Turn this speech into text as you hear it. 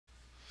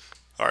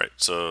Alright,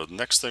 so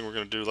next thing we're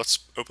going to do, let's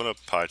open up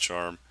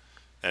PyCharm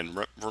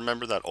and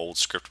remember that old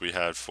script we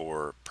had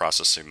for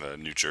processing the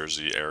New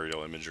Jersey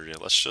aerial imagery.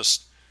 Let's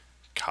just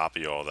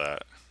copy all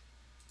that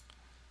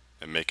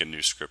and make a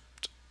new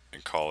script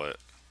and call it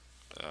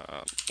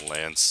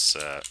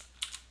Landsat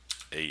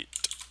 8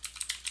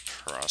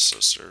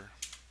 processor.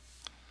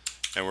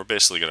 And we're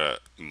basically going to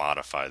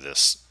modify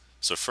this.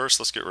 So first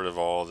let's get rid of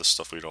all this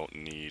stuff we don't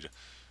need.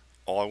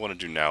 All I want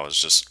to do now is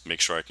just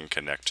make sure I can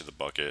connect to the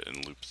bucket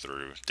and loop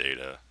through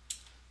data.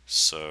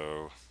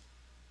 So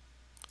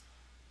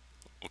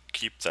we'll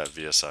keep that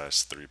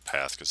VSIS3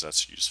 path because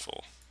that's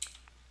useful.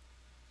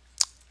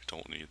 We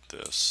don't need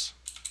this.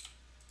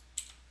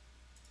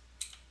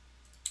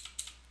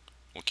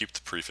 We'll keep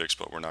the prefix,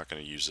 but we're not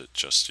going to use it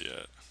just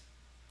yet.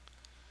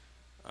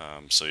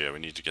 So yeah, we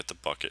need to get the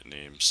bucket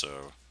name.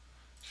 So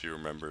if you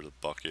remember, the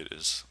bucket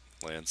is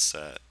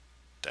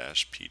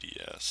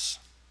Landsat-PDS.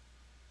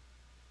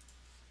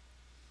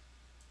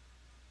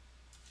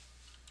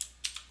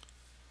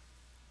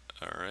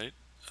 Alright.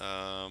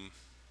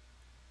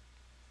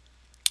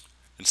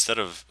 Instead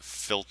of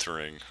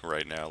filtering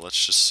right now,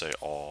 let's just say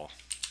all,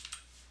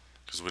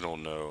 because we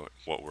don't know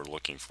what we're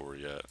looking for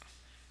yet.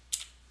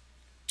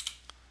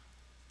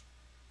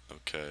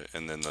 Okay,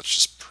 and then let's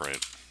just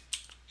print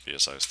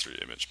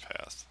VSIS3 image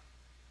path.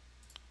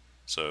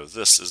 So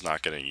this is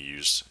not getting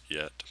used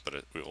yet,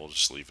 but we'll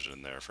just leave it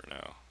in there for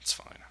now. It's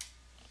fine.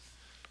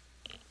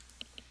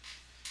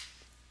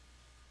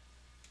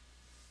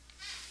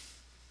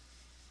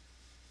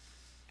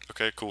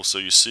 Okay, cool. So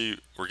you see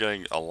we're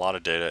getting a lot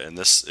of data, and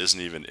this isn't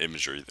even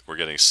imagery. We're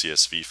getting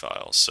CSV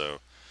files. So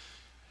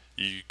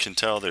you can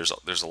tell there's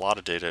a lot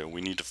of data, and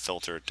we need to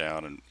filter it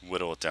down and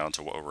whittle it down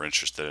to what we're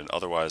interested in.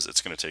 Otherwise,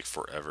 it's going to take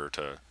forever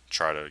to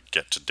try to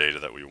get to data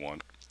that we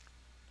want.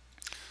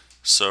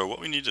 So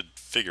what we need to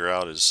figure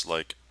out is,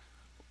 like,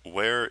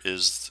 where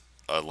is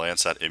a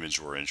Landsat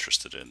image we're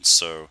interested in.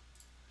 So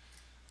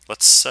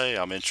let's say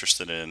I'm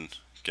interested in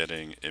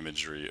getting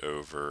imagery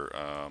over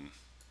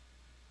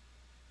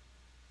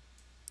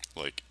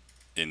like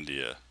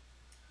India.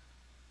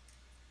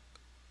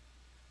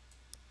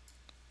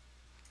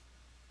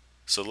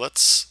 So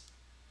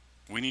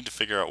we need to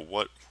figure out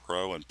what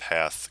row and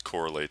path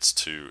correlates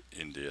to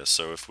India.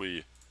 So if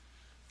we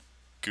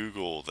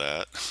Google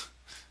that,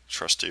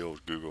 trusty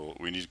old Google,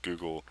 we need to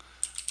Google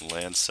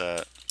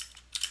Landsat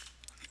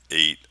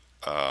 8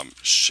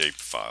 shape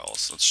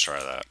files. Let's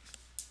try that.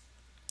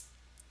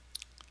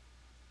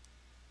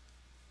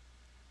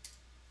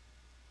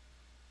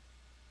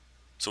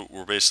 So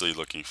we're basically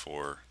looking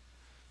for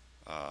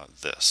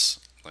this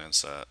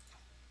Landsat.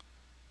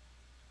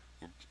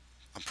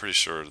 I'm pretty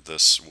sure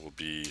this will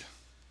be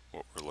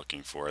what we're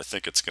looking for. I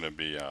think it's going to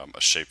be a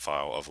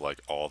shapefile of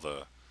like all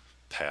the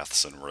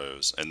paths and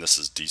rows, and this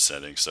is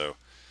descending. So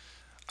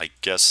I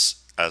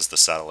guess as the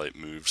satellite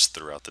moves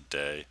throughout the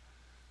day,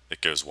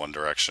 it goes one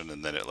direction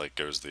and then it like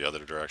goes the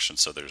other direction.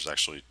 So there's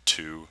actually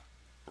two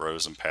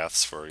rows and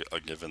paths for a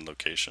given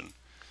location.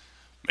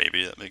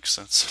 Maybe that makes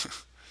sense.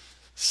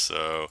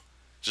 So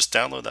just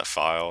download that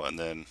file and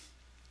then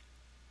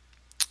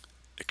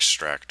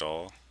extract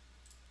all.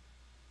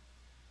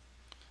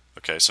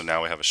 Okay, so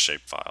now we have a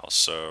shapefile.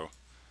 So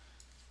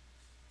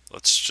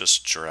let's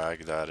just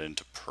drag that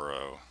into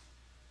Pro.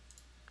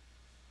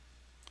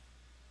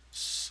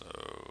 So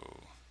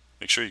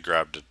make sure you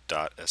grab the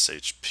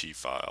 .shp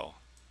file.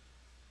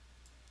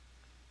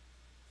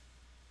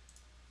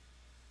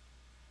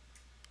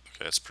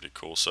 Okay, that's pretty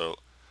cool. So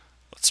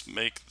let's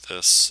make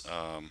this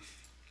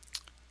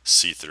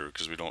see-through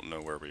because we don't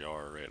know where we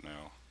are right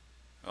now.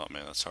 Oh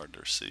man, that's hard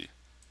to see.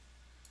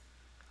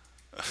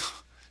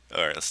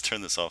 Alright, let's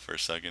turn this off for a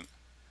second.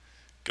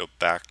 Go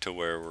back to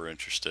where we're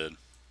interested.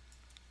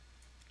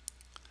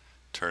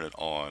 Turn it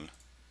on.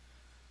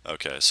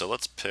 Okay, so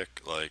let's pick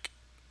like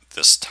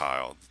this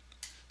tile.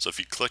 So if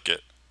you click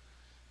it,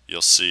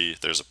 you'll see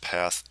there's a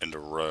path and a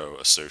row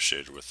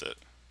associated with it.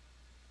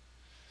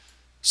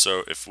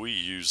 So if we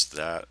use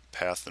that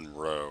path and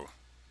row,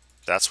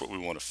 that's what we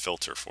want to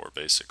filter for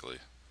basically.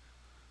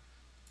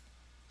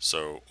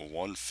 So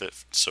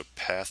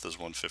path is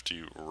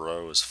 150,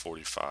 row is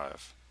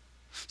 45.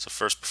 So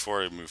first,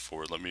 before I move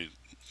forward, let me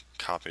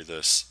copy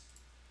this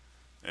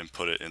and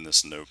put it in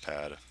this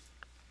notepad.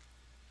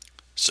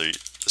 So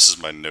this is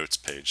my notes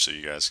page, so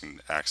you guys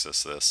can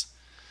access this.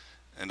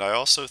 And I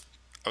was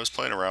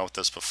playing around with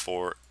this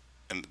before,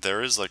 and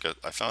there is like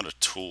I found a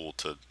tool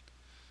to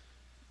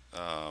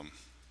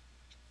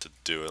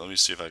do it. Let me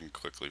see if I can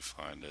quickly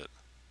find it.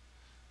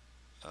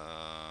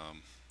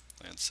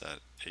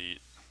 Landsat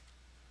 8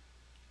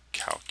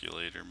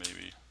 calculator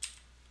maybe.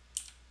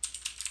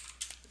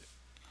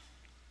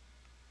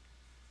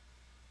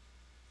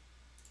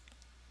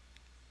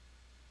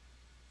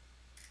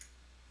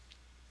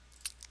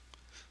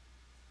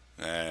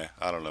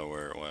 I don't know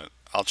where it went.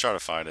 I'll try to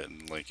find it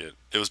and link it.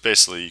 It was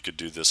basically you could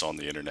do this on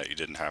the internet. You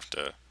didn't have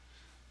to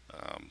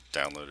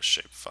download a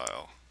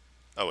shapefile.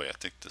 Oh wait, I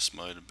think this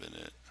might have been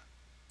it.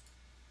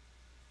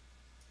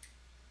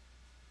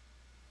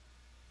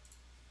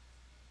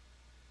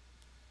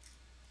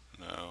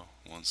 No.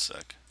 One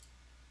sec.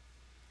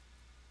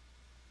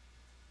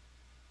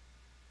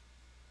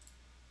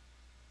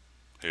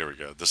 Here we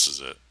go. This is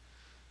it.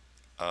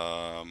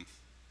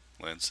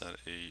 Landsat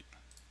 8.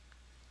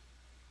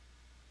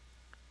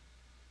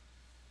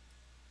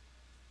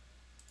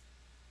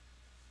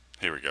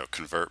 Here we go.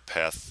 Convert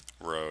path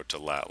row to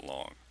lat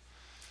long.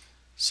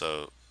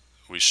 So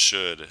we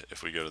should,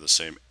 if we go to the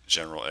same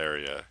general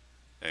area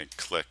and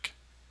click,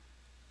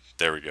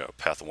 there we go,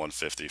 path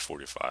 150,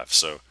 45.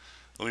 So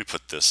let me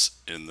put this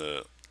in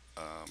the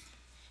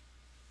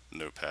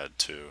notepad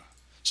too.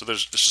 So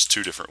there's just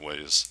two different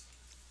ways.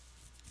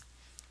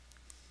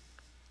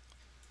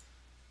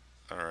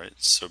 Alright,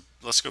 so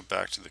let's go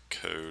back to the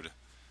code.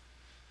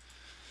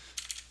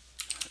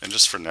 And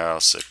just for now,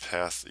 say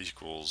path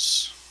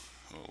equals,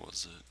 what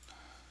was it?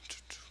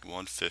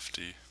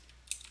 150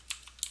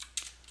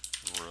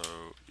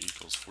 row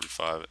equals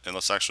 45. And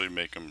let's actually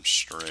make them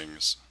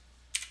strings.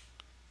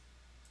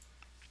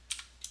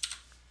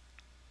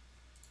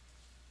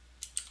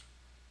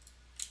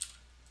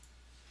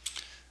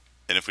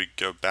 And if we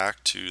go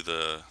back to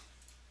the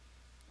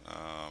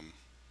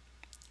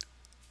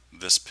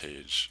this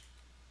page,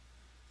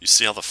 you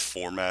see how the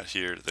format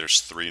here,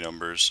 there's 3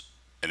 numbers,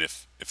 and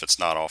if it's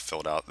not all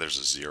filled out, there's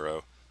a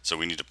 0. So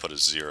we need to put a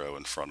 0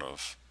 in front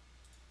of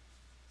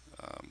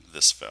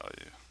this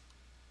value.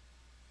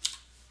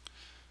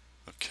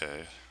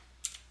 Okay.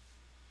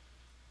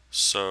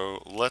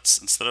 So let's,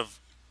 instead of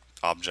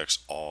objects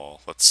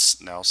all,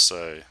 let's now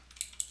say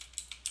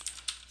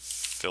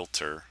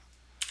filter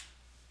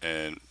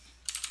and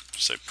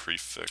say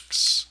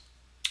prefix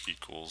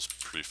equals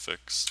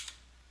prefix.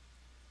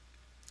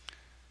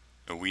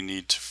 And we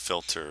need to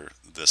filter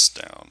this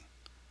down.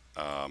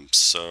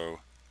 So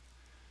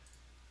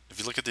if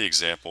you look at the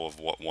example of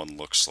what one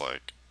looks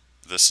like,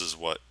 this is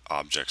what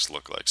objects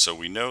look like. So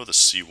we know the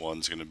C1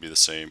 is going to be the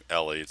same,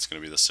 L8 is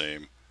going to be the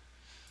same.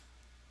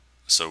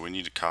 So we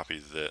need to copy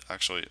this.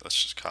 Actually,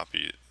 let's just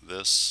copy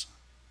this,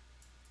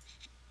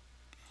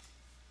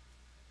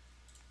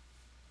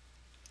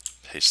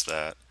 paste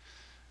that,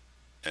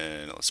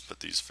 and let's put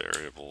these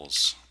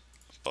variables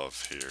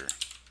above here.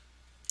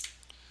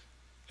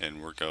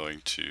 And we're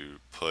going to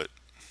put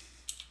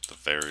the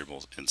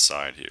variables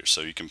inside here.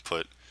 So you can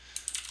put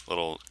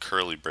little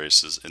curly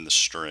braces in the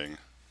string,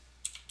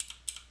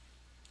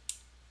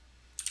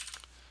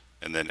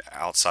 and then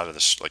outside of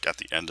the, like at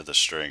the end of the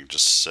string,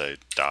 just say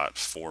dot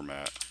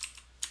format,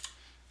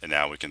 and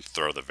now we can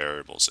throw the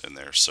variables in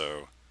there.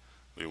 So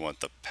we want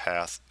the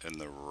path and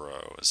the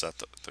row. Is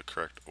that the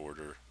correct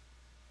order?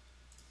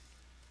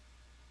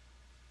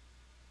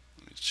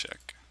 Let me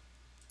check.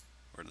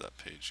 Where did that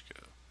page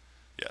go?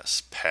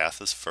 Yes,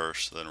 path is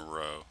first, then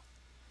row.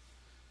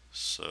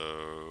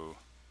 So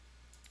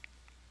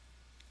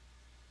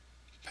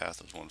path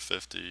is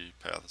 150,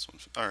 path is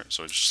 150. All right,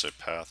 so I just say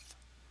path,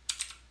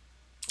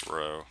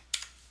 row.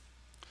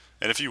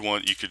 And if you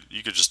want, you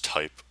could just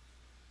type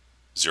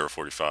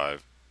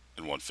 045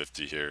 and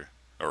 150 here,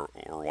 or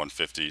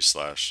 150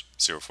 slash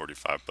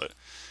 045, but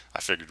I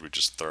figured we'd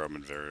just throw them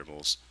in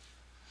variables.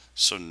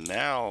 So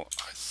now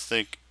I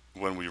think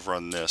when we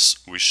run this,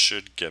 we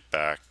should get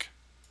back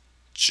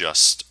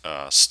just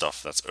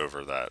stuff that's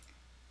over that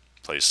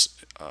place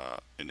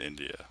in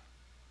India.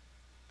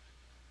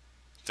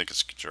 I think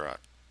it's Gujarat.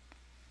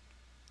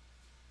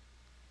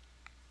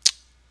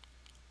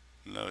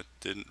 No, it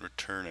didn't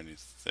return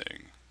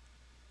anything.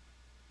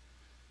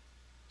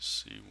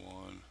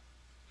 C1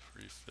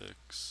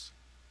 prefix.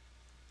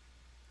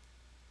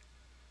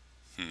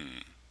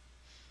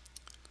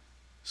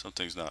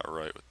 Something's not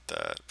right with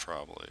that,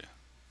 probably.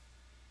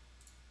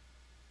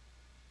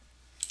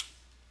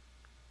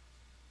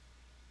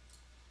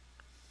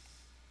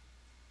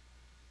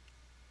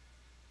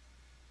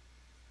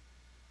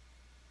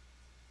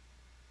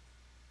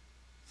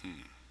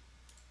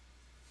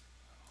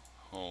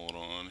 Hold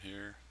on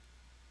here.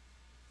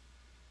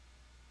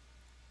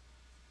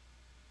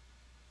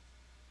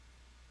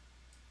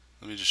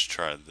 Let me just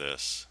try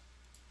this,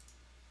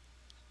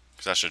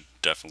 because I should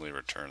definitely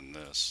return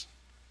this.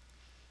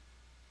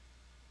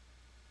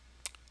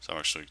 So I'm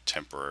actually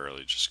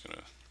temporarily just going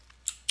to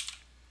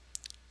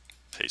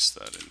paste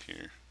that in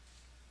here.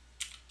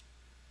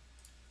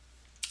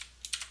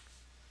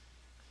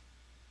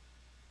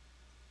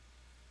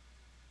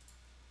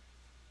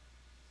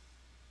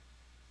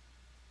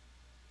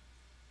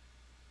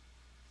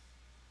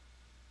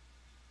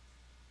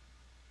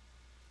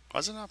 Why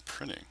is it not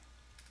printing?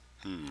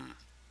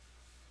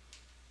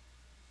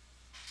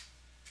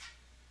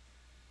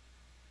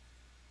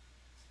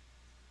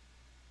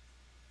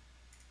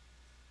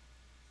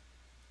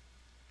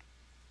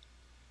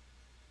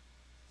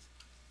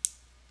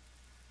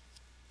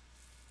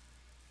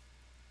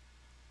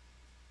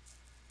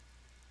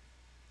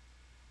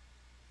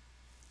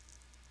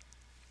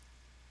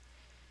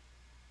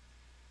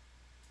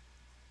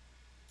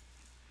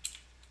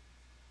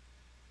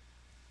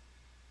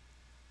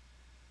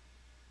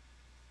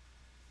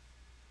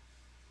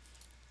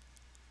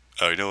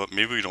 Oh, you know what?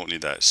 Maybe we don't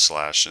need that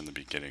slash in the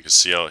beginning. Because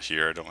see how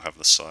here I don't have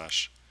the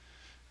slash?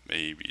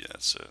 Maybe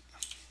that's it.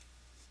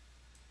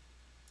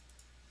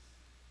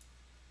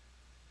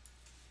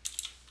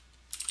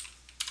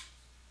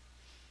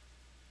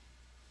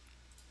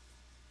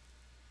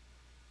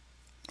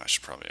 I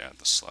should probably add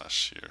the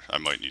slash here. I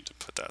might need to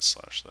put that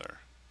slash there.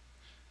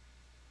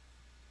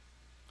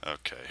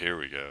 Okay, here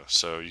we go.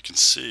 So you can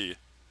see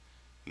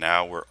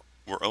now we're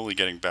only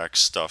getting back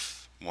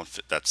stuff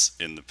that's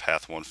in the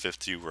path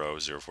 150 row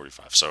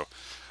 045. So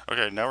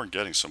okay, now we're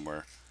getting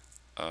somewhere.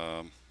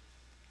 Alright,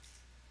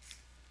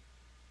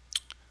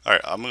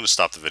 I'm going to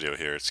stop the video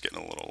here. It's getting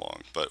a little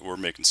long, but we're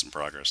making some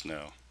progress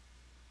now.